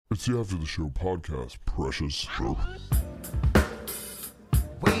It's the After the Show podcast, precious.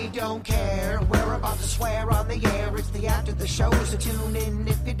 We don't care, we're about to swear on the air. It's the After the Show, so tune in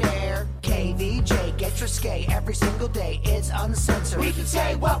if you dare. KVJ gets risque every single day, it's uncensored. We can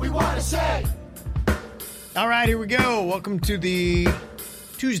say what we want to say. All right, here we go. Welcome to the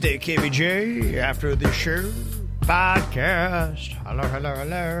Tuesday KVJ After the Show podcast. Hello, hello,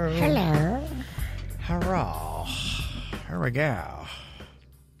 hello. Hello. Hurrah. Here we go.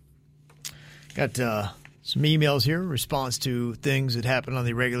 Got some emails here in response to things that happened on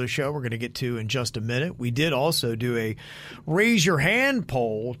the regular show we're going to get to in just a minute. We did also do a raise your hand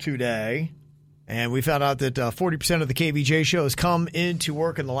poll today, and we found out that 40% of the KVJ show has come into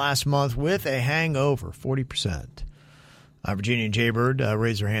work in the last month with a hangover, 40%. Virginia and Jaybird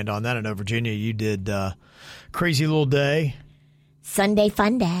raised their hand on that. I know, Virginia, you did crazy little day. Sunday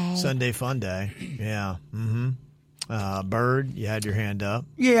fun day. Sunday fun day, yeah. Mm-hmm. Bird, you had your hand up.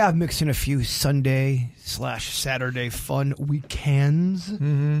 Yeah, I'm mixing a few Sunday/Saturday fun weekends.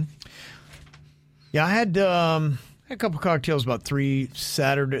 Mm-hmm. Yeah, I had a couple cocktails about 3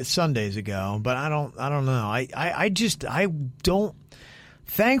 Sundays ago, but I don't know. I don't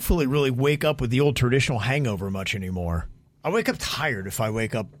thankfully really wake up with the old traditional hangover much anymore. I wake up tired if I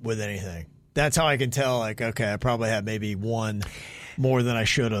wake up with anything. That's how I can tell, like, okay, I probably had maybe one more than I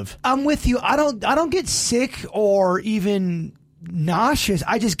should have. I'm with you. I don't get sick or even nauseous.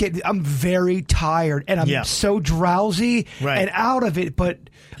 I'm very tired and I'm so drowsy and out of it, but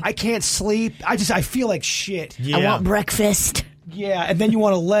I can't sleep. I feel like shit. Yeah. I want breakfast. Yeah, and then you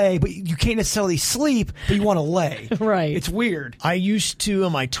want to lay, but you can't necessarily sleep, but you want to lay. Right. It's weird. I used to,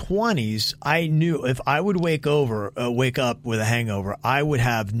 in my 20s, I knew if I would wake up with a hangover, I would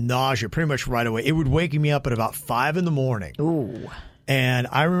have nausea pretty much right away. It would wake me up at about 5 in the morning. Ooh. And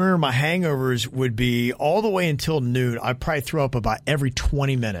I remember my hangovers would be all the way until noon. I probably throw up about every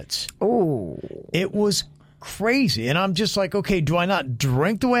 20 minutes. Ooh. It was crazy. And I'm just like, okay, do I not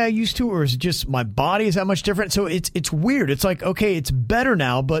drink the way I used to, or is it just my body is that much different? So it's weird. It's like, okay, it's better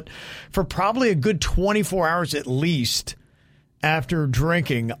now, but for probably a good 24 hours at least after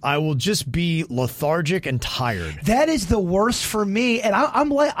drinking, I will just be lethargic and tired. That is the worst for me. And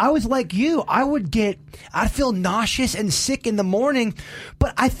I was like you. I'd feel nauseous and sick in the morning,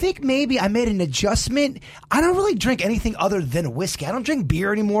 but I think maybe I made an adjustment. I don't really drink anything other than whiskey. I don't drink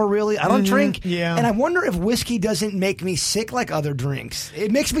beer anymore, really. I don't drink. Yeah. And I wonder if whiskey doesn't make me sick like other drinks.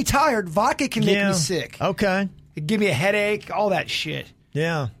 It makes me tired. Vodka can make me sick. Okay. It give me a headache, all that shit.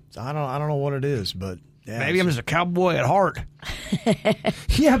 Yeah. I don't know what it is, but yeah, maybe I'm just a cowboy at heart.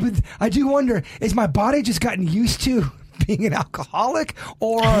 Yeah, but I do wonder, is my body just gotten used to being an alcoholic,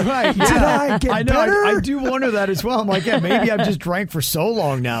 or did I get better? I do wonder that as well. I'm like, yeah, maybe I've just drank for so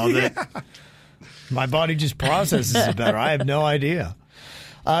long now that my body just processes it better. I have no idea.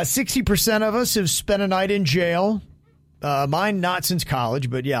 60% of us have spent a night in jail. Mine not since college,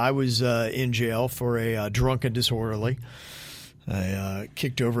 but yeah, I was in jail for a drunk and disorderly. I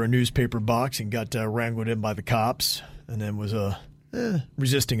kicked over a newspaper box and got wrangled in by the cops, and then was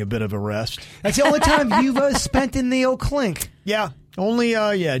resisting a bit of arrest. That's the only time you've spent in the old clink. Yeah, only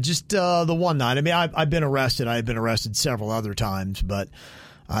just the one night. I mean, I've been arrested. I had been arrested several other times, but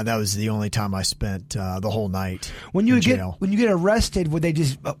that was the only time I spent the whole night in jail. When you get arrested, would they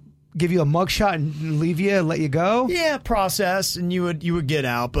just give you a mugshot and leave you and let you go? Yeah, process, and you would get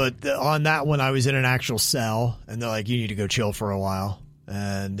out. But on that one, I was in an actual cell, and they're like, you need to go chill for a while.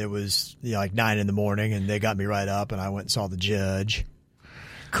 And it was like 9 in the morning, and they got me right up, and I went and saw the judge.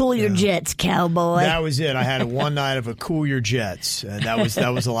 Cool your jets, cowboy. That was it. I had one night of a cool your jets, and that was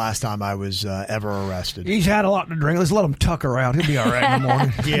the last time I was ever arrested. He's had a lot to drink. Let's let him tucker out. He'll be all right in the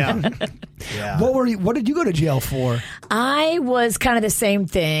morning. Yeah. What did you go to jail for? I was kind of the same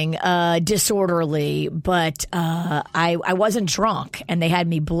thing, disorderly, but I wasn't drunk, and they had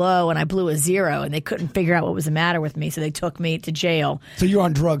me blow, and I blew a 0, and they couldn't figure out what was the matter with me, so they took me to jail. So you're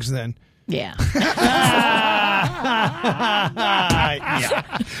on drugs then? Yeah.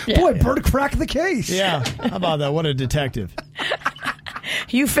 Boy, Bert cracked the case. Yeah. How about that? What a detective.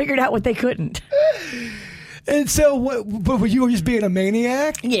 You figured out what they couldn't. And so, but you were just being a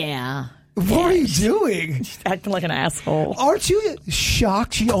maniac? Yeah. What are you doing? Just acting like an asshole. Aren't you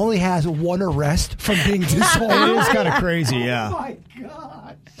shocked she only has one arrest from being disorderly? It is kind of crazy, yeah. Oh, my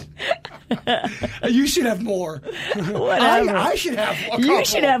God. You should have more. Whatever. I should have a couple. You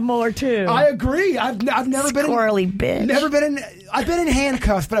should have more, too. I agree. I've never been Squirrely bitch. I've been in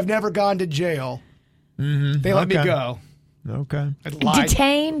handcuffs, but I've never gone to jail. Mm-hmm. They let me go. Okay.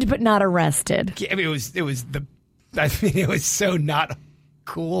 Detained, but not arrested. I mean, it was so not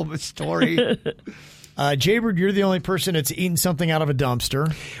cool of a story. Jaybird, you're the only person that's eaten something out of a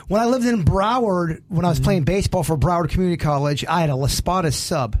dumpster. When I lived in Broward, when I was playing baseball for Broward Community College, I had a La Spada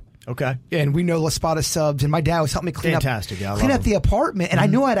sub. Okay. And we know La Spada subs, and my dad was helping me clean up the apartment, and I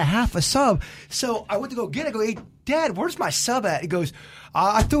knew I had a half a sub. So I went to go get it. I go, hey, Dad, where's my sub at? He goes,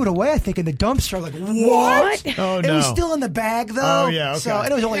 I threw it away, I think, in the dumpster. I'm like, what? Oh, no. It was still in the bag, though. Oh, yeah, okay. So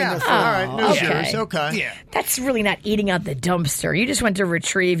it was only in there for all right, no Okay. shares. Okay. Yeah. That's really not eating out the dumpster. You just went to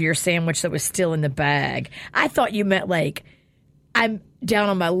retrieve your sandwich that was still in the bag. I thought you meant like, I'm down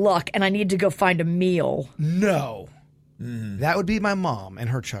on my luck and I need to go find a meal. No. That would be my mom and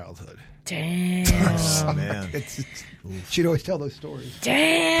her childhood. Damn. Oh, man. She'd always tell those stories.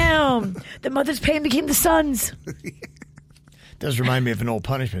 Damn. The mother's pain became the son's. Does remind me of an old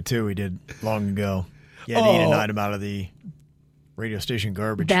punishment, too, we did long ago. You had to eat an item out of the radio station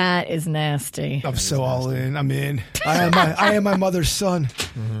garbage. That is nasty. I'm so all in. I'm in. I am my mother's son.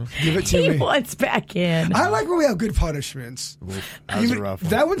 Give it to He me. wants back in. I like when we have good punishments. That was a rough one.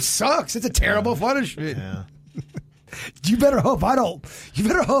 That one sucks. It's a terrible punishment. Yeah. You better hope I don't. You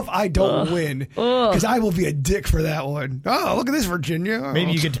better hope I don't win, because I will be a dick for that one. Oh, look at this, Virginia. Oh.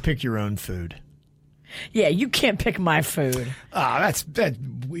 Maybe you get to pick your own food. Yeah, you can't pick my food. That's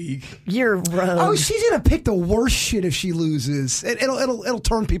weak. You're rogue. Oh, she's gonna pick the worst shit if she loses. It'll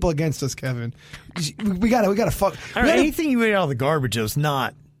turn people against us, Kevin. We gotta fuck. All right, anything you eat out of the garbage is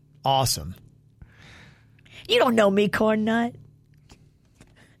not awesome. You don't know me, Corn Nut.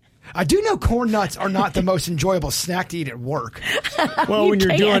 I do know corn nuts are not the most enjoyable snack to eat at work. Well, when you're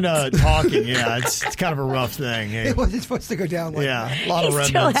can't. doing talking, yeah, it's kind of a rough thing. Hey. It wasn't supposed to go down like Yeah, that. a lot He of remnants.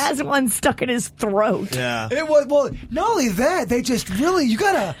 still has one stuck in his throat. Yeah. It was, well, not only that, they just really, you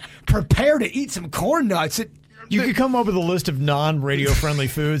gotta prepare to eat some corn nuts. You could come up with a list of non-radio friendly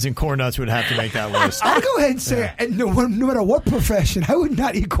foods, and corn nuts would have to make that list. I'll go ahead and say, no matter what profession, I would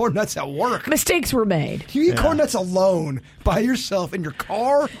not eat corn nuts at work. Mistakes were made. You eat corn nuts alone, by yourself, in your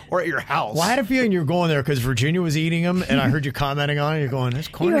car, or at your house. Well, I had a feeling you were going there because Virginia was eating them, and I heard you commenting on it. You're going, "There's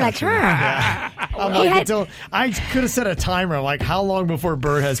corn You were nuts." like, in there." I'm like, I could have set a timer. I'm like, how long before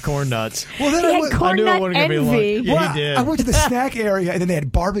Bird has corn nuts? Well, then He I had went, corn I knew nut it wasn't going to be long. envy. Yeah, well, he did. I went to the snack area, and then they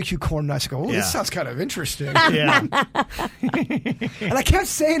had barbecue corn nuts. I go, Yeah. this sounds kind of interesting. Yeah. And I kept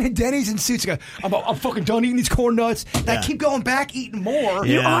saying in Denny's and Suits, I go, I'm fucking done eating these corn nuts. And I keep going back, eating more.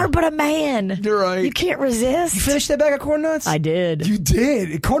 Yeah. You are but a man. You're right. You can't resist. You finished that bag of corn nuts? I did. You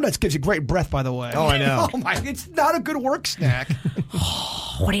did. Corn nuts gives you great breath, by the way. Oh, I know. Oh my! It's not a good work snack.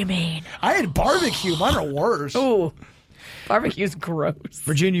 What do you mean? I had barbecue. Mine are worse. Ooh, barbecue's gross.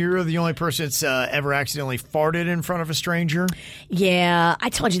 Virginia, you're the only person that's ever accidentally farted in front of a stranger. Yeah, I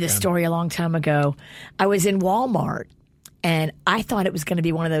told you this story a long time ago. I was in Walmart, and I thought it was going to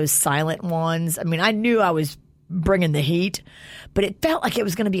be one of those silent ones. I mean, I knew I was bringing the heat, but it felt like it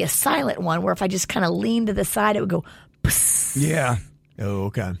was going to be a silent one where if I just kind of leaned to the side, it would go, psst. Yeah. Oh,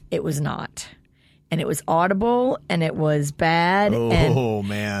 okay. It was not. And it was audible, and it was bad. Oh,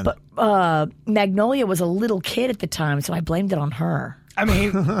 man. But Magnolia was a little kid at the time, so I blamed it on her. I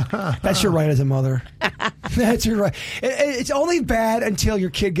mean, that's your right as a mother. That's your right. It's only bad until your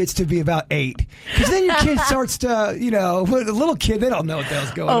kid gets to be about 8. Because then your kid starts to, a little kid, they don't know what the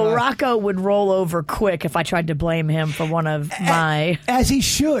hell's going on. Oh, Rocco would roll over quick if I tried to blame him for one of my... As he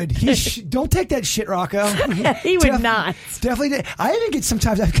should. Don't take that shit, Rocco. He would not. Definitely. I even get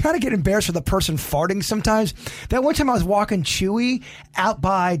sometimes, I kind of get embarrassed for the person farting sometimes. That one time I was walking Chewy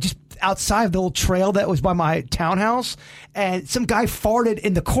outside of the little trail that was by my townhouse, and some guy farted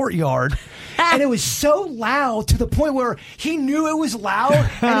in the courtyard, and it was so loud to the point where he knew it was loud, and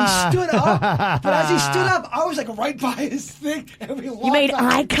he stood up. But as he stood up, I was like right by his thing, and we You made walked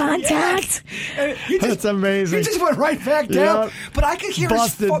eye up. contact? Yes. And he That's amazing. He just went right back down. Yep. But I could hear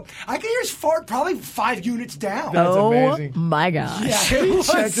Busted. his fart probably 5 units down. That's Oh, amazing. my gosh. Yeah, it was.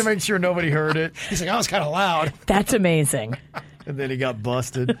 Check to make sure nobody heard it, He's like, I was kind of loud. That's amazing. and then he got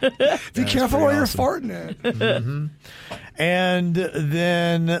busted. Be careful pretty where awesome. you're farting at. And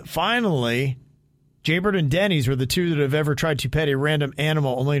then finally, Jaybird and Denny's were the two that have ever tried to pet a random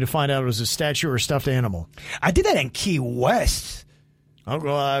animal only to find out it was a statue or a stuffed animal. I did that in Key West. Oh,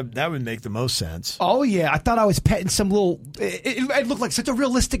 well, that would make the most sense. Oh, yeah. I thought I was petting some little... It looked like such a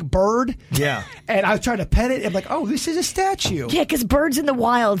realistic bird. Yeah. And I was trying to pet it. And I'm like, oh, this is a statue. Yeah, because birds in the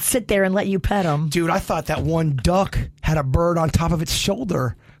wild sit there and let you pet them. Dude, I thought that one duck had a bird on top of its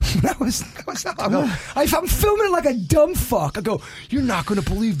shoulder. I'm filming it like a dumb fuck. I go, you're not going to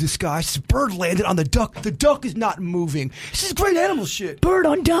believe this, guys. This bird landed on the duck. The duck is not moving. This is great animal shit. Bird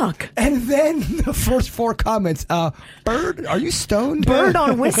on duck. And then the first 4 comments, bird, are you stoned? Bird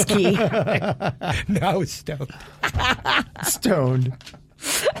on whiskey. No, I was stoned. Stoned.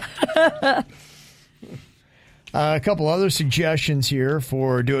 A couple other suggestions here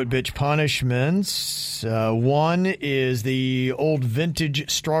for Do It Bitch punishments. One is the old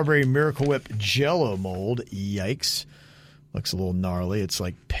vintage strawberry Miracle Whip Jell-O mold. Yikes. Looks a little gnarly. It's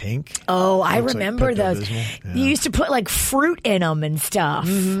like pink. Oh, I Looks like remember those. Pepto-Bismol. You used to put like fruit in them and stuff.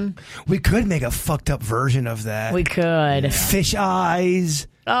 We could make a fucked up version of that. We could. Fish eyes.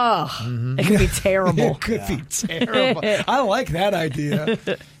 Oh, it could be terrible. It could be terrible. I like that idea.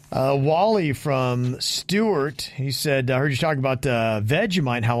 Wally from Stewart, he said, I heard you talk about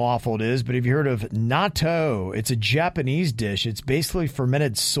Vegemite and how awful it is, but have you heard of natto? It's a Japanese dish. It's basically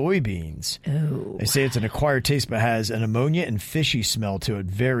fermented soybeans. Ooh. They say it's an acquired taste, but has an ammonia and fishy smell to it.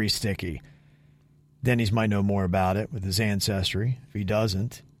 Very sticky. Denny's might know more about it with his ancestry. If he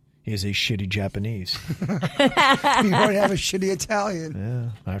doesn't, he is a shitty Japanese. You already have a shitty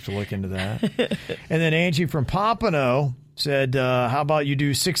Italian. Yeah, I have to look into that. And then Angie from Pompano said, how about you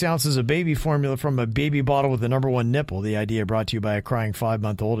do 6 ounces of baby formula from a baby bottle with the number 1 nipple? The idea brought to you by a crying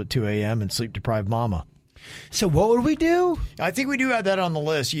 5-month-old at 2 a.m. and sleep-deprived mama. So what would we do? I think we do have that on the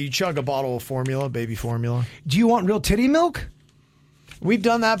list. You chug a bottle of formula, baby formula. Do you want real titty milk? We've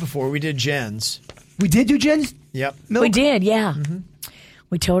done that before. We did Jen's. We did do Jen's Yep. milk? We did, yeah.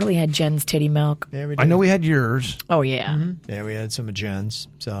 We totally had Jen's titty milk. Yeah, we did. I know we had yours. Oh, yeah. Yeah, we had some of Jen's,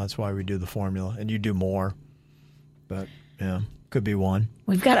 so that's why we do the formula. And you do more. But, yeah, could be one.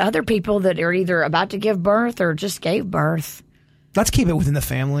 We've got other people that are either about to give birth or just gave birth. Let's keep it within the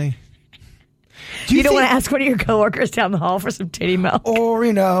family. Do You don't think- want to ask one of your coworkers down the hall for some titty milk? Or,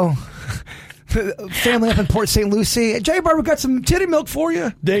 family up in Port St. Lucie. Jay Barber got some titty milk for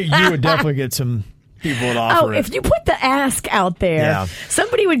you. You would definitely get some people that offer Oh, it. if you put the ask out there, Yeah.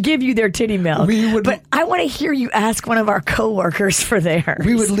 somebody would give you their titty milk. We would- but I want to hear you ask one of our coworkers for theirs.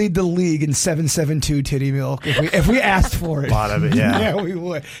 We would lead the league in 772 titty milk if we asked for it. A lot of it, yeah. Yeah, we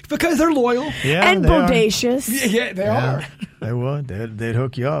would. Because they're loyal. Yeah, and they are. bodacious. Yeah, they are. They would. They'd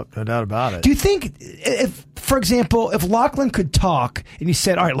hook you up. No doubt about it. Do you think, if, for example, if Lachlan could talk and you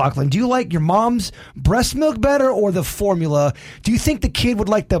said, all right, Lachlan, do you like your mom's breast milk better or the formula? Do you think the kid would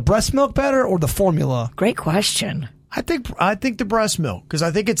like the breast milk better or the formula? Great question. I think the breast milk, because I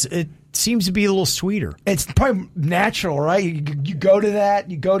think it seems to be a little sweeter. It's probably natural, right? You go to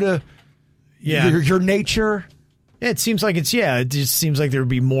that. You go to your nature. It seems like it just seems like there would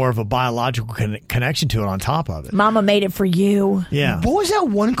be more of a biological connection to it on top of it. Mama made it for you. Yeah. What was that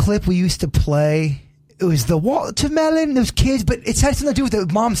one clip we used to play? It was the watermelon, those kids, but it had something to do with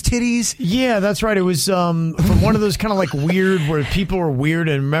the mom's titties. Yeah, that's right. It was from one of those kind of like weird where people were weird.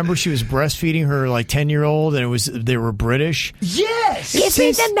 And remember, she was breastfeeding her like 10-year-old, and they were British. Yes! Give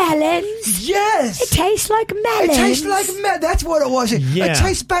me the melons. Yes! It tastes like melons. It tastes like melon. That's what it was. Yeah. It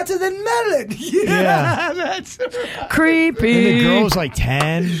tastes better than melon. Yeah. That's right. creepy. And the girl was like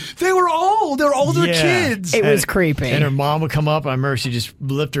 10. They were old. They were older kids. It was creepy. And her mom would come up. I remember she just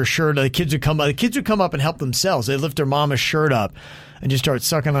lift her shirt. The kids would come up and help themselves. They'd lift their mama's shirt up and just start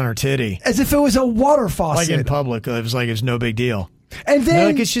sucking on her titty. As if it was a water Like faucit. in public. It was like it was no big deal. And They're then,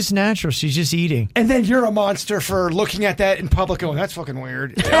 like, it's just natural. She's just eating. and then you're a monster for looking at that in public going, that's fucking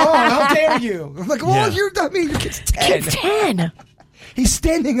weird. Oh, how dare you? I'm like, well, Yeah. your kid's 10. Kid's 10. He's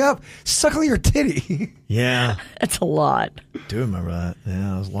standing up, suckling your titty. Yeah. That's a lot. I do remember that.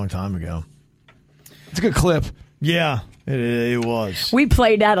 Yeah, that was a long time ago. It's a good clip. Yeah, it was. We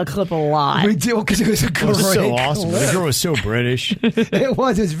played out a clip a lot. We did because it was a It great was so awesome. clip. The girl was so British. It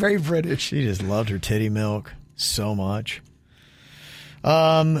was very British. She just loved her titty milk so much.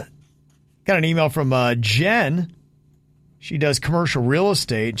 Got an email from Jen. She does commercial real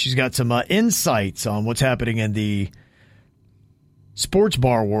estate. She's got some insights on what's happening in the sports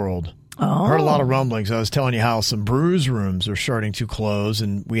bar world. Oh. Heard a lot of rumblings. I was telling you how some brews rooms are starting to close,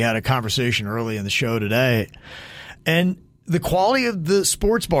 and we had a conversation early in the show today. And the quality of the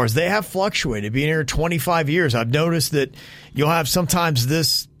sports bars, they have fluctuated. Being here 25 years, I've noticed that you'll have sometimes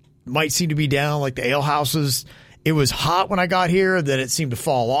this might seem to be down, like the ale houses. It was hot when I got here, then it seemed to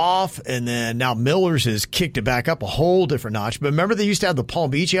fall off, and then now Miller's has kicked it back up a whole different notch. But remember they used to have the Palm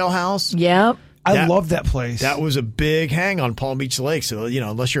Beach Ale House? Yep. I love that place. That was a big hang on Palm Beach Lake. So,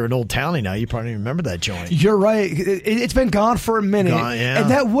 unless you're an old townie now, you probably don't even remember that joint. You're right. It's been gone for a minute. Gone, yeah. And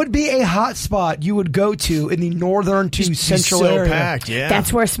that would be a hot spot you would go to in the northern to central so area. packed, yeah.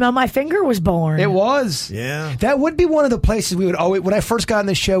 That's where Smell My Finger was born. It was. Yeah. That would be one of the places we would always, when I first got in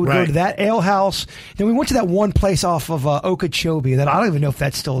the show, we'd go Right. to that ale house. Then we went to that one place off of Okeechobee that I don't even know if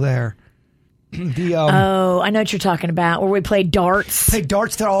that's still there. Oh, I know what you're talking about, where we played darts. Play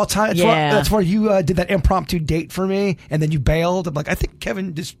darts there all the time. Yeah. That's where you did that impromptu date for me, and then you bailed. I'm like, I think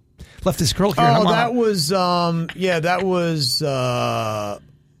Kevin just left this girl here. and Oh, I'm that out. was, that was,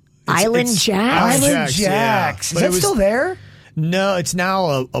 Island Jacks. Island Jacks. Yeah. Is that still there? No, it's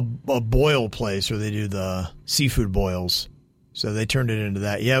now a boil place where they do the seafood boils. So they turned it into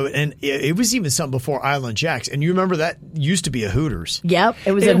that. Yeah, and it was even something before Island Jacks. And you remember that used to be a Hooters. Yep,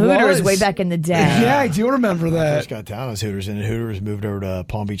 it was a Hooters way back in the day. Yeah, I do remember that. First got down as Hooters, and then Hooters moved over to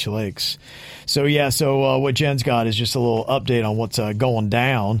Palm Beach Lakes. So, what Jen's got is just a little update on what's going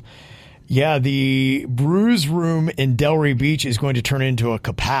down. Yeah, the Brews Room in Delray Beach is going to turn into a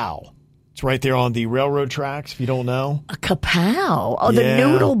kapow. It's right there on the railroad tracks, if you don't know. A kapow. Oh, the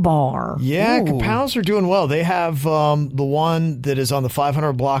noodle bar. Yeah, Ooh. Kapows are doing well. They have the one that is on the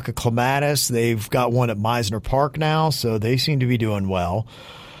 500 block of Clematis. They've got one at Meisner Park now, so they seem to be doing well.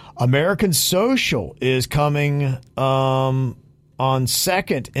 American Social is coming on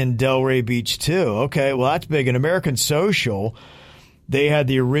 2nd in Delray Beach, too. Okay, well, that's big. And American Social, they had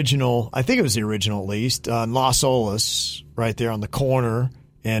the original, I think it was the original at least, Las Olas, right there on the corner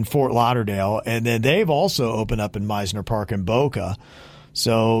in Fort Lauderdale. And then they've also opened up in Meisner Park in Boca.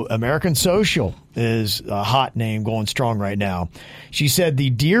 So American Social is a hot name going strong right now. She said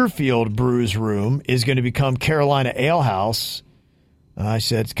the Deerfield Brews Room is going to become Carolina Ale House. I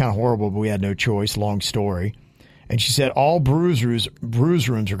said it's kind of horrible, but we had no choice. Long story. And she said all brews rooms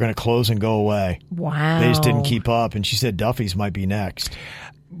are going to close and go away. Wow. They just didn't keep up. And she said Duffy's might be next.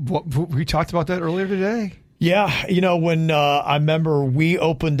 We talked about that earlier today. Yeah, when I remember we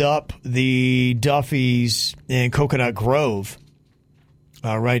opened up the Duffy's in Coconut Grove,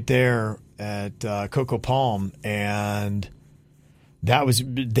 right there at Coco Palm, and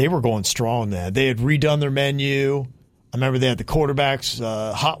they were going strong then. They had redone their menu. I remember they had the quarterback's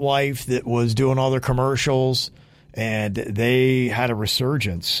hot wife that was doing all their commercials, and they had a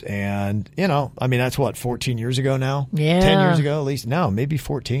resurgence. And, that's what, 14 years ago now? Yeah. 10 years ago at least? No, maybe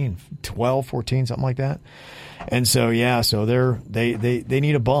 14, 12, 14, something like that. And so, they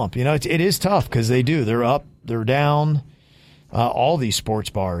need a bump. It is tough because they do. They're up, they're down, all these sports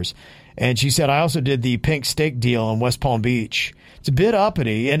bars. And she said, I also did the Pink Steak deal in West Palm Beach. It's a bit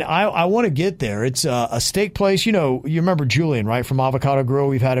uppity, and I want to get there. It's a steak place. You remember Julian, right, from Avocado Grill?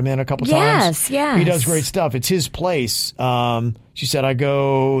 We've had him in a couple times. Yes. He does great stuff. It's his place. She said, I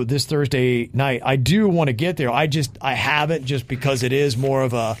go this Thursday night. I do want to get there. I haven't, just because it is more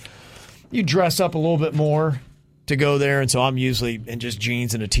of you dress up a little bit more to go there, and so I'm usually in just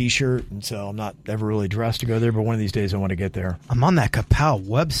jeans and a T-shirt, and so I'm not ever really dressed to go there, but one of these days I want to get there. I'm on that Kapow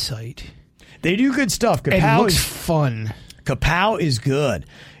website. They do good stuff. Kapow looks fun. Kapow is good.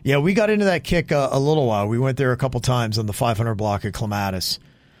 Yeah, we got into that kick a little while. We went there a couple times on the 500 block of Clematis,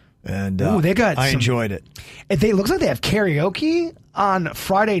 and I enjoyed it. It looks like they have karaoke on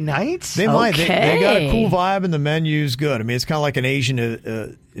Friday nights. They might. They got a cool vibe, and the menu's good. I mean, it's kind of like an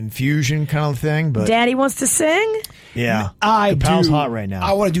Asian infusion kind of thing. But Daddy wants to sing? Yeah. Kapow's hot right now.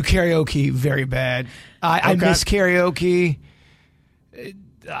 I want to do karaoke very bad. I miss karaoke.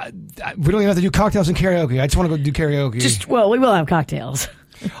 We don't even have to do cocktails and karaoke. I just want to go do karaoke. We will have cocktails.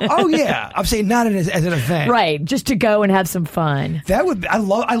 Oh yeah, I'm saying not as an event, right? Just to go and have some fun. I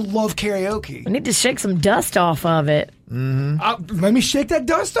love karaoke. I need to shake some dust off of it. Mm-hmm. Let me shake that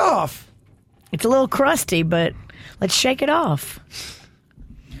dust off. It's a little crusty, but let's shake it off.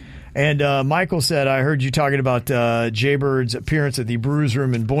 And Michael said, I heard you talking about Jaybird's appearance at the Brews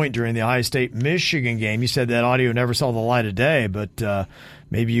Room in Boynton during the Ohio State-Michigan game. You said that audio never saw the light of day, but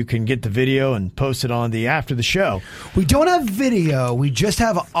maybe you can get the video and post it on the after the show. We don't have video. We just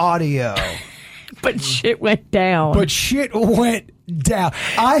have audio. But shit went down. They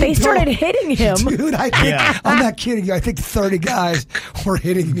started hitting him. Dude, I'm not kidding you. I think 30 guys were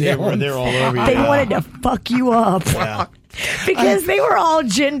hitting me. They're all over you. They wanted to fuck you up. Yeah. Because they were all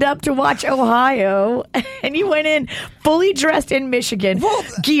ginned up to watch Ohio, and you went in fully dressed in Michigan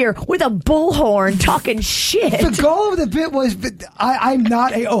gear with a bullhorn talking shit. The goal of the bit was I'm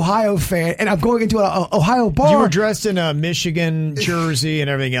not a Ohio fan, and I'm going into an Ohio bar. You were dressed in a Michigan jersey and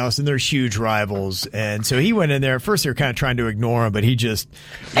everything else, and they're huge rivals. And so he went in there. At first, they were kind of trying to ignore him, but he just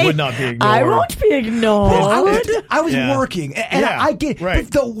would not be ignored. I won't be ignored. I was working, and I get right.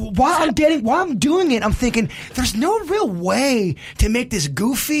 But while I'm doing it, I'm thinking there's no real way to make this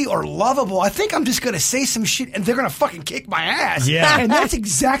goofy or lovable. I think I'm just going to say some shit, and they're going to fucking kick my ass. Yeah. And that's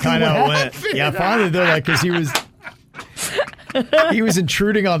exactly Kinda what went. happened. Yeah, finally they're like, because he was He was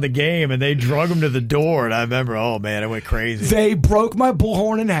intruding on the game, and they drug him to the door. And I remember, oh man, it went crazy. They broke my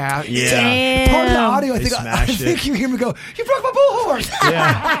bullhorn in half. Yeah. Damn. Part of the audio, I They think smashed you hear me go, "You broke my bullhorn."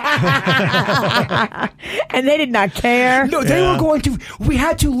 Yeah. And they did not care. No, they Yeah. were going to. We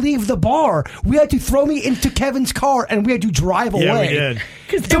had to leave the bar. We had to throw me into Kevin's car, and we had to drive away. Yeah, we did.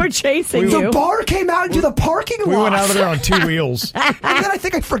 Because they were chasing The you. bar came out into the parking lot. We went out of there on 2 wheels. And then I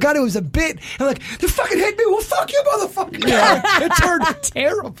think I forgot it was a bit. I'm like, "They fucking hit me. Well, fuck you, motherfucker." Yeah. It turned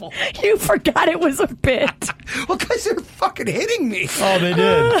terrible. You forgot it was a bit. Well, because they're fucking hitting me. Oh, they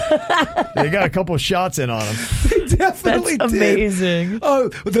did. They got a couple of shots in on him. They definitely That's did. amazing. Oh,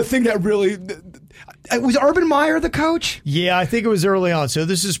 the thing that really... Was Urban Meyer the coach? Yeah, I think it was early on. So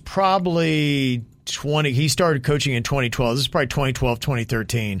this is probably 20. He started coaching in 2012. This is probably 2012,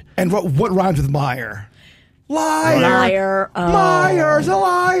 2013. And what rhymes with Meyer? Liar. Liar. Oh. Meyer's a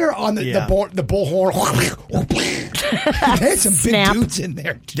liar. On the Yeah. the bullhorn. They had some Snap. big dudes in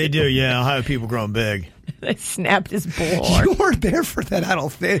there. They do, yeah. Ohio people growing big. They snapped his bullhorn. You weren't there for that, I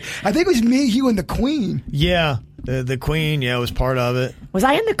don't think. I think it was me, you, and the Queen. Yeah, the Queen, yeah, was part of it. Was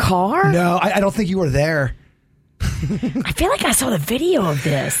I in the car? No, I don't think you were there. I feel like I saw the video of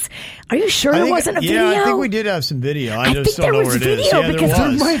this. Are you sure there wasn't a video? Yeah, I think we did have some video. I think just don't there know was where it is. video Yeah, because there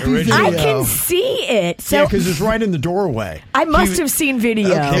was. there might be originally. I video. can see it. So Yeah, because it's right in the doorway. I must have seen video.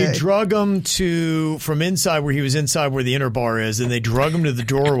 Okay. They drug him from inside where he was inside where the inner bar is, and they drug him to the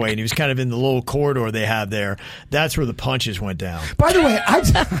doorway, and he was kind of in the little corridor they have there. That's where the punches went down. By the way,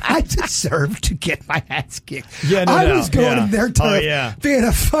 I deserved to get my ass kicked. Yeah, no I doubt. was going Yeah. in there to Oh, yeah. being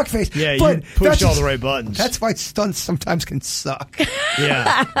a fuckface. Yeah, but you pushed that's all just- the right buttons. That's why stunts sometimes can suck.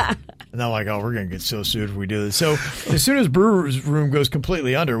 Yeah. And I'm like, oh, we're going to get so sued if we do this. So as soon as Brewer's Room goes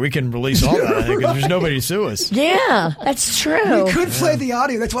completely under, we can release all that, I think, because there's nobody to sue us. Yeah, that's true. We could play the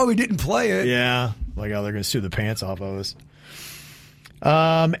audio. That's why we didn't play it. Yeah. Like, oh, they're going to sue the pants off of us.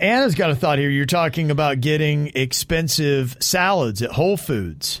 Anna's got a thought here. You're talking about getting expensive salads at Whole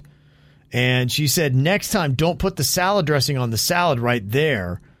Foods. And she said, next time, don't put the salad dressing on the salad right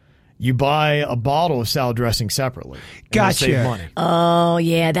there. You buy a bottle of salad dressing separately. And you'll Gotcha. save money. Oh,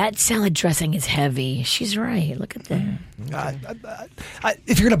 yeah, that salad dressing is heavy. She's right. Look at that.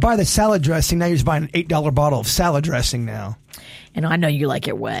 If you're going to buy the salad dressing, now you're just buying an $8 bottle of salad dressing now. And I know you like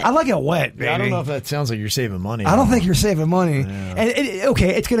it wet. I like it wet, baby. I don't know if that sounds like you're saving money. I don't think you're saving money. And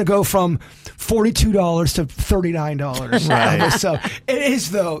it's going to go from $42 to $39. Right. So it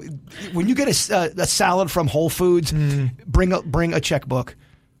is, though. When you get a salad from Whole Foods, bring a checkbook.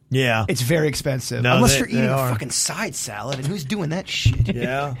 Yeah. It's very expensive. No, Unless they- you're eating they a are. fucking side salad, and who's doing that shit?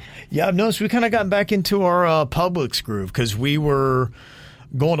 Yeah. Yeah, I've noticed we kind of gotten back into our Publix groove because we were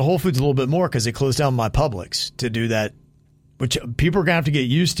going to Whole Foods a little bit more because they closed down my Publix to do that, which people are going to have to get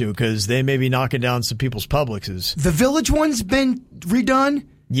used to because they may be knocking down some people's Publixes. The Village one's been redone,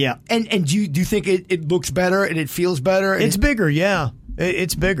 Yeah. and do you think it looks better and it feels better? And It's bigger, yeah.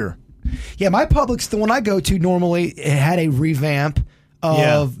 It's bigger. yeah, my Publix, the one I go to normally, it had a revamp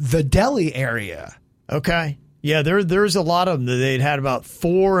of the deli area. Okay. Yeah, there's a lot of them. They'd had about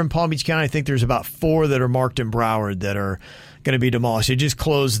 4 in Palm Beach County. I think there's about 4 that are marked in Broward that are going to be demolished. They just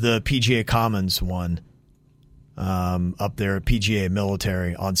closed the PGA Commons one up there at PGA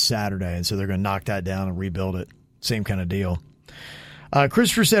Military on Saturday, and so they're going to knock that down and rebuild it. Same kind of deal.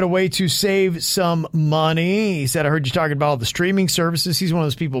 Christopher said a way to save some money. He said, I heard you talking about all the streaming services. He's one of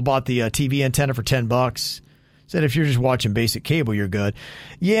those people who bought the TV antenna for $10. Said if you're just watching basic cable, you're good.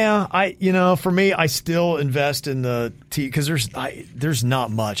 Yeah, for me, I still invest in the TV because there's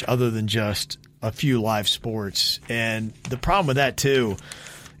not much other than just a few live sports. And the problem with that too,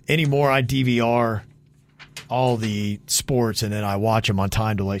 anymore I DVR all the sports and then I watch them on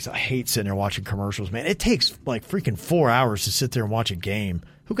time delays. I hate sitting there watching commercials, man. It takes like freaking 4 hours to sit there and watch a game.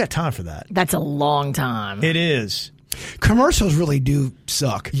 Who got time for that? That's a long time. It is. Commercials really do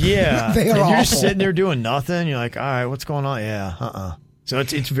suck. Yeah. They are And you're awful. just sitting there doing nothing. You're like, all right, what's going on? Yeah, So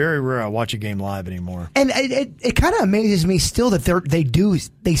it's very rare I watch a game live anymore. And it kind of amazes me still that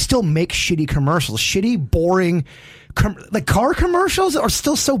they still make shitty commercials, shitty, boring, like car commercials are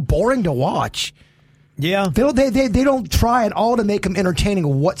still so boring to watch. Yeah. They don't try at all to make them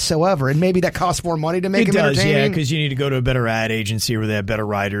entertaining whatsoever, and maybe that costs more money to make It them does, yeah, entertaining. because you need to go to a better ad agency where they have better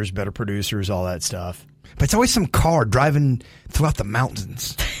writers, better producers, all that stuff. But it's always some car driving throughout the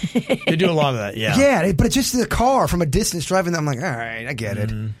mountains. They do a lot of that, yeah. Yeah, but it's just the car from a distance driving. I'm like, all right, I get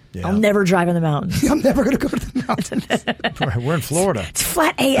it. Yeah. I'll never drive in the mountains. I'm never going to go to the mountains. We're in Florida. It's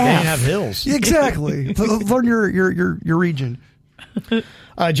flat AF. They didn't have hills. Exactly. Learn your region.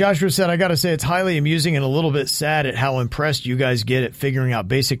 Joshua said, I got to say it's highly amusing and a little bit sad at how impressed you guys get at figuring out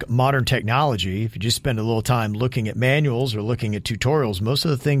basic modern technology. If you just spend a little time looking at manuals or looking at tutorials, most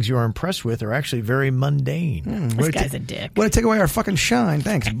of the things you are impressed with are actually very mundane. This guy's a dick. Want to take away our fucking shine.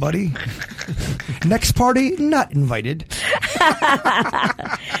 Thanks, buddy. Next party, not invited.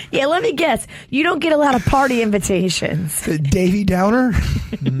 Yeah, let me guess. You don't get a lot of party invitations. Davy Downer.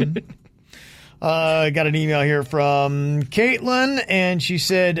 I got an email here from Caitlin, and she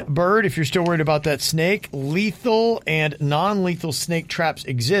said, Bird, if you're still worried about that snake, lethal and non-lethal snake traps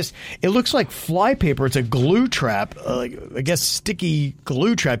exist. It looks like fly paper. It's a glue trap, I guess sticky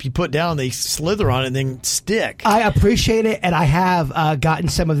glue trap you put down. They slither on it and then stick. I appreciate it, and I have gotten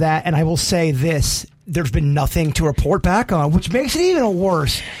some of that, and I will say this. There's been nothing to report back on, which makes it even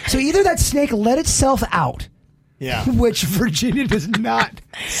worse. So either that snake let itself out, Yeah. which Virginia does not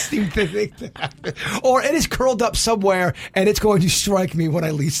seem to think that happened, or it is curled up somewhere, and it's going to strike me when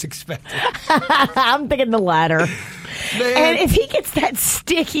I least expect it. I'm thinking the latter. Man. And if he gets that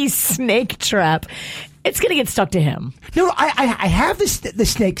sticky snake trap, it's going to get stuck to him. No, I have the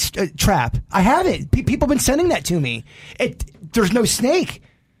snake trap. I have it. People have been sending that to me. There's no snake.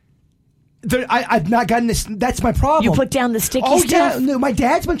 I've not gotten this. That's my problem. You put down the sticky stuff? Yeah, no, my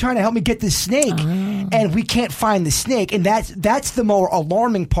dad's been trying to help me get this snake, and we can't find the snake, and that's the more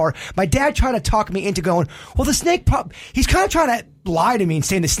alarming part. My dad tried to talk me into going, well, the snake, he's kind of trying to lie to me and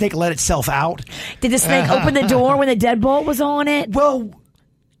saying the snake let itself out. Did the snake open the door when the deadbolt was on it? Well,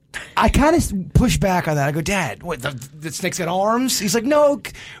 I kind of push back on that. I go, Dad, what, the snake's got arms? He's like, no,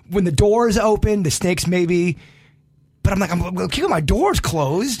 when the door is open, the snake's maybe... But I'm like, I'm keeping my doors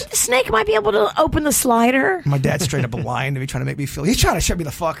closed. The snake might be able to open the slider. My dad's straight up lying to me, trying to make me feel... He's trying to shut me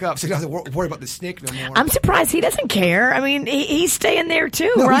the fuck up so he doesn't have to worry about the snake no more. I'm surprised he doesn't care. I mean, he's staying there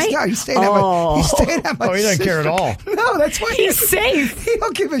too, No, right? he's not. He's staying at my Oh, he doesn't care at all. No, that's why He's safe. He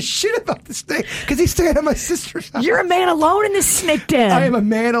don't give a shit about the snake because he's staying at my sister's house. You're a man alone in this snake den. I am a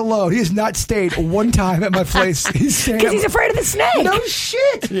man alone. He has not stayed one time at my place. He's staying Because he's afraid of the snake. No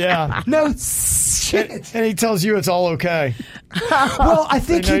shit. Yeah. No shit. And he tells you it's all okay. Well, I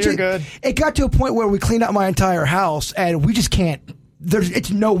think They know you're good. It got to a point where we cleaned out my entire house, and we just can't.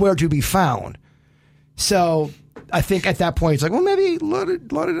 It's nowhere to be found. So I think at that point, it's like, well, maybe let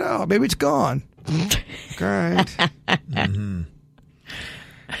it out. Maybe it's gone. Great.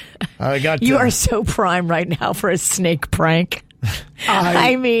 I got You are so prime right now for a snake prank.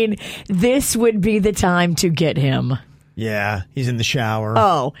 I I mean, this would be the time to get him. Yeah, he's in the shower.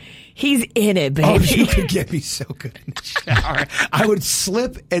 Oh, he's in it, Oh, baby. you could get me so good in the shower. I would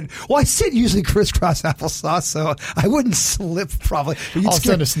slip and... Well, I sit usually crisscross applesauce, so I wouldn't slip probably. All of a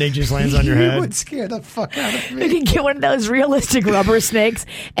sudden a snake just lands on your You head. would scare the fuck out of You me. can get one of those realistic rubber snakes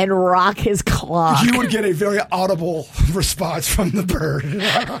and rock his clock. You would get a very audible response from the bird.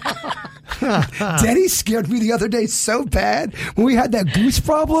 Denny scared me the other day so bad. When we had that goose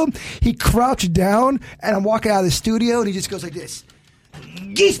problem, he crouched down, and I'm walking out of the studio, and he just goes like this.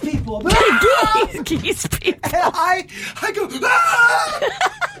 Geese people. Geese people. And I go, ah!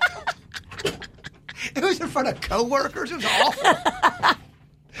 It was in front of coworkers. It was awful.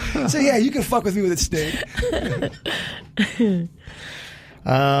 So yeah, you can fuck with me with a snake.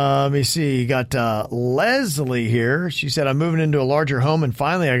 Let me see. You got Leslie here. She said, I'm moving into a larger home, and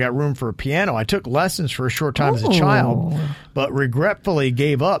finally I got room for a piano. I took lessons for a short time as a child, but regretfully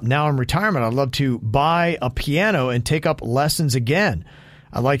gave up. Now in retirement, I'd love to buy a piano and take up lessons again.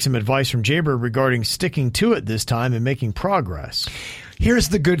 I'd like some advice from Jaybird regarding sticking to it this time and making progress. Here's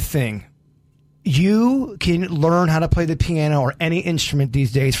the good thing. You can learn how to play the piano or any instrument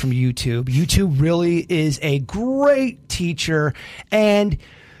these days from YouTube. YouTube really is a great teacher. And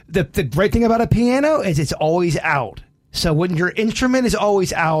the great thing about a piano is it's always out. So when your instrument is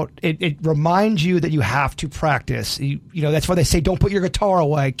always out, it reminds you that you have to practice. You know, that's why they say don't put your guitar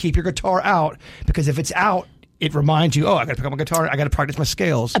away. Keep your guitar out, because if it's out, it reminds you, oh, I got to pick up my guitar. I got to practice my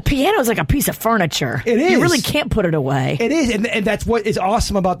scales. A piano is like a piece of furniture. It is. You really can't put it away. It is, and that's what is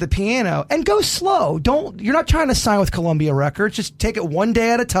awesome about the piano. And go slow. You're not trying to sign with Columbia Records. Just take it one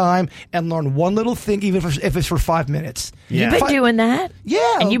day at a time and learn one little thing, even if it's for 5 minutes. Yeah. You've been doing that.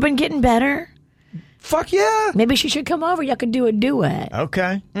 Yeah. And you've been getting better. Fuck yeah. Maybe she should come over. Y'all could do a duet.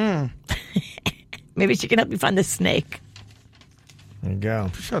 Okay. Maybe she can help you find the snake. There you go.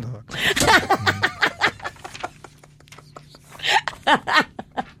 Shut up.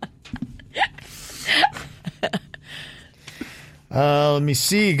 Let me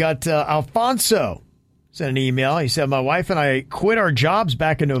see. You got Alfonso. sent an email. He said, my wife and I quit our jobs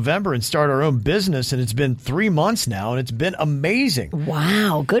back in November and started our own business, and it's been 3 months now, and it's been amazing.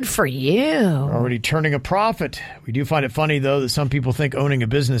 Wow, good for you. We're already turning a profit. We do find it funny, though, that some people think owning a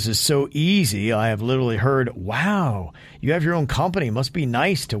business is so easy. I have literally heard, wow, you have your own company. Must be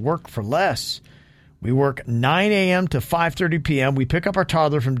nice to work for less. We work 9 a.m. to 5:30 p.m. We pick up our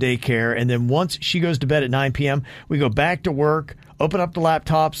toddler from daycare, and then once she goes to bed at 9 p.m., we go back to work, open up the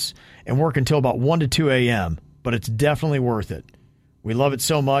laptops, and work until about 1 to 2 a.m., but it's definitely worth it. We love it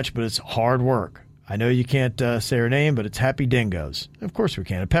so much, but it's hard work. I know you can't say her name, but it's Happy Dingoes. Of course we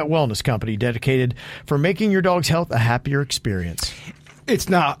can. A pet wellness company dedicated for making your dog's health a happier experience. It's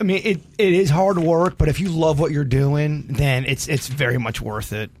not. I mean, it is hard work, but if you love what you're doing, then it's very much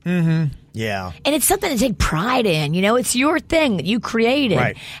worth it. Mm-hmm. Yeah. And it's something to take pride in. You know, it's your thing that you created.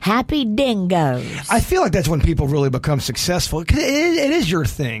 Right. Happy Dingoes. I feel like that's when people really become successful. 'Cause it is your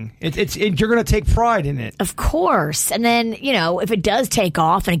thing. You're going to take pride in it. Of course. And then, you know, if it does take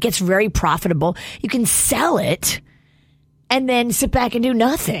off and it gets very profitable, you can sell it and then sit back and do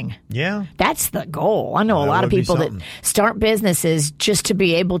nothing. Yeah. That's the goal. I know a lot of people that start businesses just to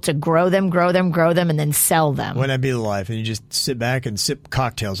be able to grow them, and then sell them. Wouldn't that be the life? And you just sit back and sip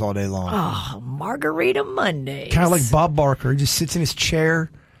cocktails all day long. Oh, Margarita Mondays. Kind of like Bob Barker. He just sits in his chair.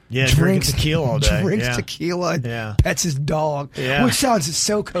 Yeah, drinks tequila all day. Drinks Yeah. tequila. Yeah. Pets his dog. Yeah. Which sounds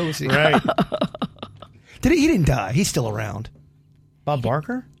so cozy. Right. He didn't die. He's still around. Bob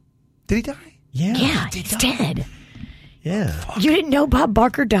Barker? Did he die? Yeah. Yeah, he's dead. Yeah. You didn't know Bob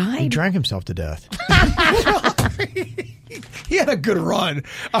Barker He died? drank himself to death. He had a good run.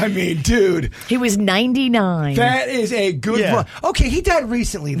 I mean, dude. He was 99. That is a good Yeah. run. Okay, he died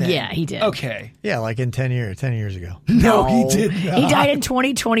recently then. Yeah, he did. Okay. Yeah, like in 10 years ago. No, he did not. He died in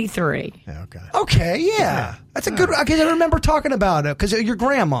 2023. Yeah, okay. Okay, yeah. That's a good because I remember talking about it because of your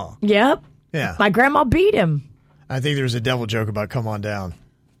grandma. Yep. Yeah. My grandma beat him. I think there was a devil joke about come on down.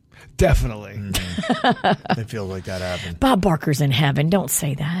 Definitely. It feels like that happened. Bob Barker's in heaven. Don't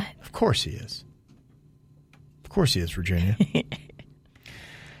say that. Of course he is. Of course he is, Virginia.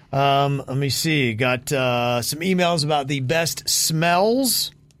 Let me see. Got some emails about the best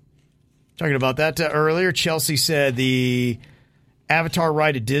smells. Talking about that earlier. Chelsea said the Avatar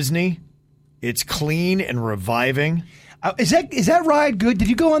ride at Disney. It's clean and reviving. Is that ride good? Did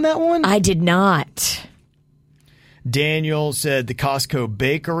you go on that one? I did not. Daniel said the Costco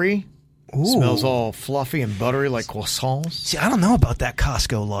bakery. Ooh. Smells all fluffy and buttery like croissants. See, I don't know about that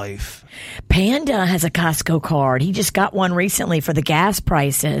Costco life. Panda has a Costco card. He just got one recently for the gas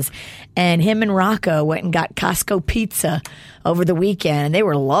prices. And him and Rocco went and got Costco pizza over the weekend. And they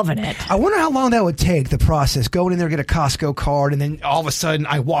were loving it. I wonder how long that would take, the process. Going in there, get a Costco card, and then all of a sudden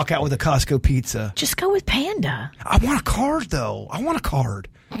I walk out with a Costco pizza. Just go with Panda. I want a card, though. I want a card.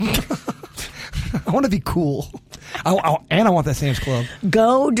 I want to be cool. And I want that Sam's Club.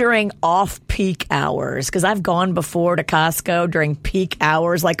 Go during off-peak hours, because I've gone before to Costco during peak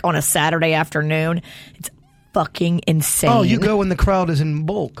hours, like on a Saturday afternoon. It's fucking insane. Oh, you go when the crowd is in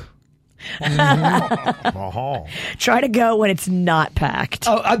bulk. Uh-huh. Try to go when it's not packed.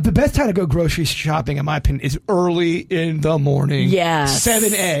 The best time to go grocery shopping, in my opinion, is early in the morning. Yes.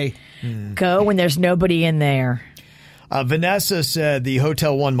 7A. Go when there's nobody in there. Vanessa said the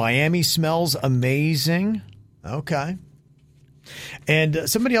Hotel One Miami smells amazing. Okay. And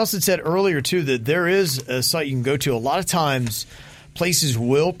somebody else had said earlier, too, that there is a site you can go to. A lot of times places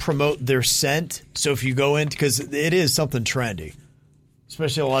will promote their scent. So if you go in, because it is something trendy,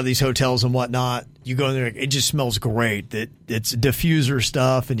 especially a lot of these hotels and whatnot, you go in there, it just smells great. That it's diffuser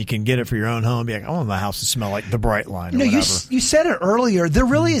stuff, and you can get it for your own home. Be like, I want my house to smell like the Bright Line or No, whatever. you said it earlier. There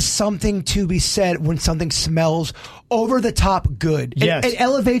really is something to be said when something smells over the top good. Yes. It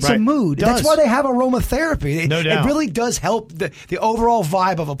elevates a Right. mood. Does. That's why they have aromatherapy. No doubt. It really does help the overall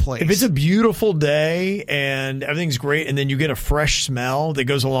vibe of a place. If it's a beautiful day and everything's great, and then you get a fresh smell that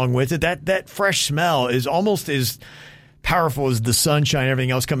goes along with it, that fresh smell is almost as powerful as the sunshine and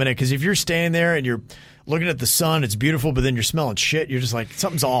everything else coming in. Because if you're standing there and you're looking at the sun, it's beautiful, but then you're smelling shit, you're just like,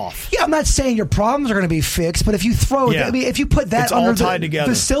 something's off. Yeah, I'm not saying your problems are going to be fixed, but if you throw it, Yeah. I mean, if you put that It's all under tied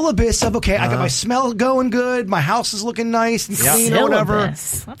together. the syllabus of, okay, I got my smell going good, my house is looking nice and clean or whatever.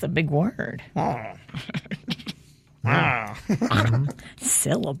 Syllabus. That's a big word.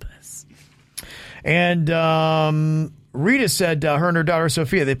 Syllabus. And Rita said her and her daughter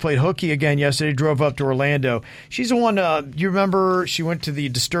Sophia, they played hooky again yesterday, drove up to Orlando. She's the one, you remember, she went to the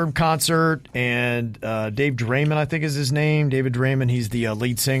Disturbed concert, and Dave Draymond, I think is his name. David Draymond, he's the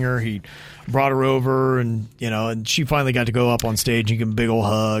lead singer. He brought her over, and and she finally got to go up on stage and give him a big old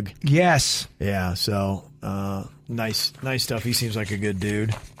hug. Yes. Yeah, so nice stuff. He seems like a good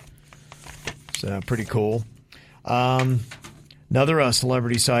dude. It's pretty cool. Another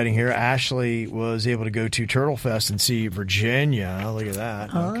celebrity sighting here. Ashley was able to go to Turtle Fest and see Virginia. Look at that.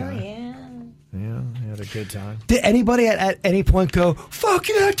 Oh, okay. yeah. Yeah, had a good time. Did anybody at any point go, fuck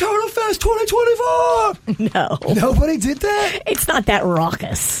yeah, Turtle Fest 2024? No. Nobody did that? It's not that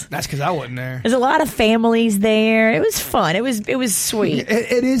raucous. That's because I wasn't there. There's a lot of families there. It was fun. It was sweet.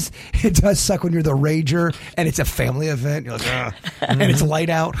 It is. It does suck when you're the rager and it's a family event. You're like, and it's light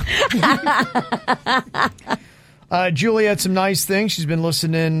out. Julie had some nice things. She's been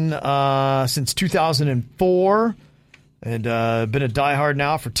listening since 2004 and been a diehard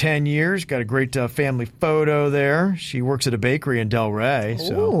now for 10 years. Got a great family photo there. She works at a bakery in Delray.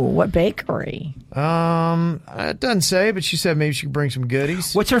 So. Ooh, what bakery? It doesn't say, but she said maybe she could bring some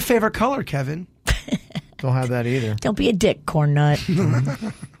goodies. What's her favorite color, Kevin? Don't have that either. Don't be a dick, corn nut.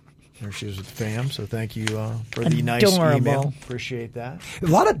 There she is with the fam, so thank you for the nice Adorable. email. Appreciate that. A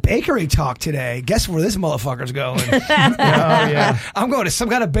lot of bakery talk today. Guess where this motherfucker's going? Yeah. I'm going to some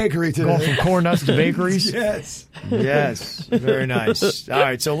kind of bakery today. Going from corn nuts to bakeries? Yes. Yes. Very nice. All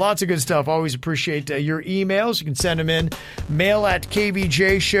right, so lots of good stuff. Always appreciate your emails. You can send them in.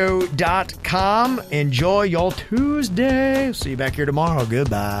 mail@kvjshow.com. Enjoy y'all Tuesday. See you back here tomorrow.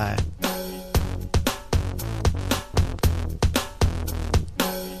 Goodbye.